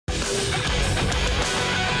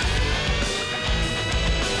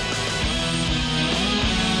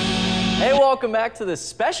welcome back to this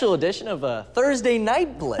special edition of a Thursday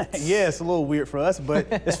Night Blitz. Yeah, it's a little weird for us, but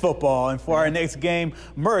it's football. And for our next game,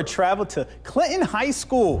 Murrah traveled to Clinton High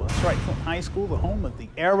School. That's right, Clinton High School, the home of the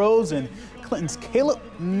Arrows, and Clinton's Caleb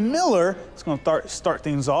Miller is going to start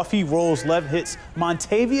things off. He rolls left, hits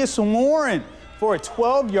Montavious Warren for a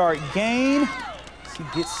 12-yard gain. He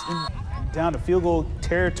gets down to field goal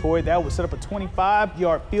territory. That would set up a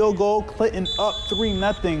 25-yard field goal. Clinton up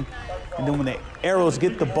 3-0. And then when the Arrows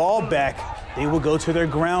get the ball back, they will go to their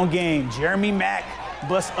ground game. Jeremy Mack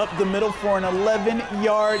busts up the middle for an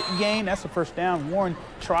 11-yard gain. That's the first down. Warren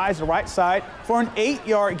tries the right side for an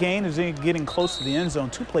 8-yard gain as they're getting close to the end zone.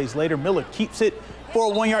 2 plays later, Miller keeps it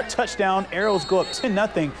for a 1-yard touchdown. Arrows go up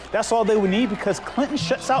 10-0. That's all they would need because Clinton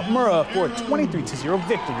shuts out Murrah for a 23-0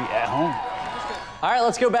 victory at home. All right,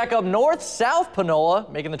 let's go back up north. South Panola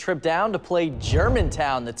making the trip down to play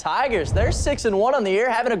Germantown. The Tigers, they're 6-1 on the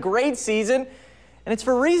year, having a great season. And it's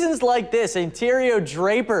for reasons like this. Anterio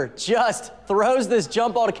Draper just throws this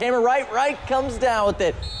jump ball to camera. Right comes down with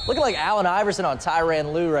it. Looking like Allen Iverson on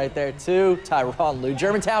Tyronn Lue right there, too. Tyronn Lue.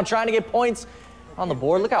 Germantown trying to get points on the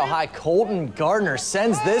board. Look how high Colton Gardner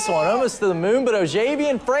sends this one. Almost to the moon, but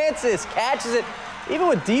Ojavian Francis catches it. Even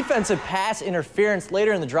with defensive pass interference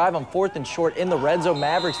later in the drive on 4th and short in the red zone,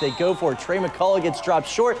 Mavericks, they go for it. Trey McCullough gets dropped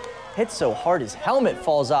short, hits so hard his helmet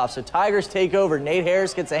falls off. So Tigers take over. Nate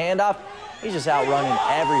Harris gets a handoff. He's just outrunning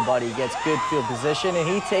everybody. He gets good field position, and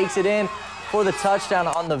he takes it in for the touchdown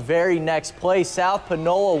on the very next play. South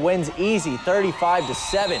Panola wins easy,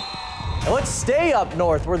 35-7. And let's stay up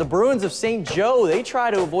north where the Bruins of St. Joe, they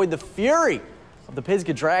try to avoid the fury of the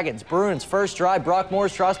Pisgah Dragons. Bruins first drive, Brock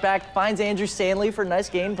Morris drops back, finds Andrew Stanley for a nice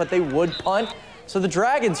gain, but they would punt. So the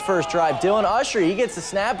Dragons first drive, Dylan Usher, he gets the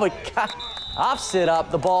snap, but offset up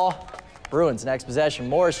the ball. Bruins next possession,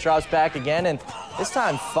 Morris drops back again, and this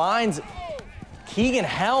time finds Keegan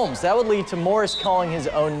Helms. That would lead to Morris calling his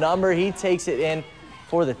own number. He takes it in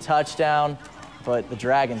for the touchdown, but the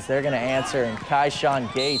Dragons, they're gonna answer, and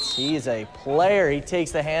Kyshawn Gates, he is a player. He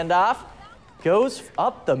takes the handoff, goes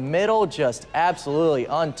up the middle, just absolutely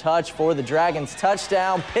untouched for the Dragons.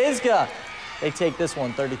 Touchdown, Pisgah. They take this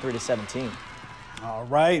one 33-17. All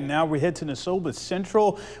right, now we head to Neshoba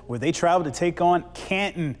Central where they travel to take on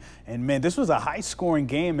Canton. And man, this was a high-scoring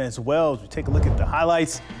game as well. As we take a look at the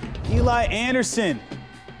highlights, Eli Anderson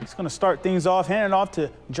is going to start things off, hand it off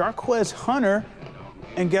to Jarquez Hunter.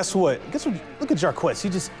 And guess what? Look at Jarquez. He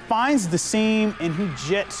just finds the seam and he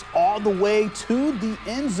jets all the way to the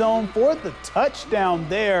end zone for the touchdown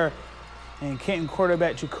there. And Canton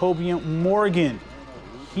quarterback Jacobian Morgan,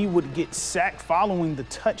 he would get sacked following the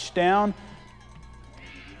touchdown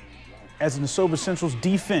as Neshoba Central's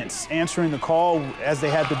defense answering the call as they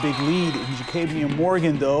had the big lead. And Jacobian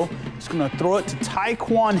Morgan, though, is going to throw it to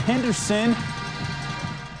Tyquan Henderson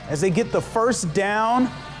as they get the first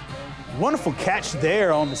down. Wonderful catch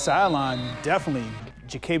there on the sideline. Definitely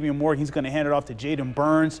Jacobian Morgan, he's going to hand it off to Jaden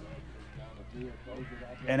Burns.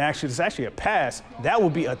 And actually, it's actually a pass. That will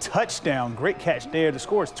be a touchdown. Great catch there. The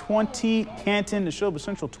score is 20, Canton, Neshoba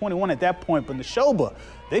Central 21 at that point. But Neshoba,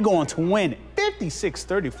 they're going to win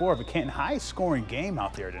 56-34 of a Canton high-scoring game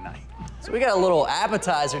out there tonight. So we got a little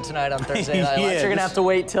appetizer tonight on Thursday Night Lights. Yeah, You're going to have to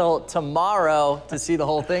wait till tomorrow to see the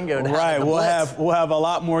whole thing go down. Right, we'll have a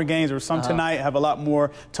lot more games, or some tonight, have a lot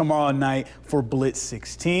more tomorrow night for Blitz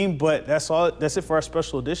 16. But that's it for our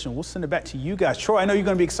special edition. We'll send it back to you guys. Troy, I know you're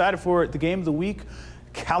going to be excited for the game of the week.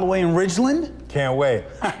 Callaway and Ridgeland. Can't wait.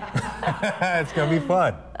 It's going to be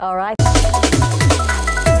fun. All right.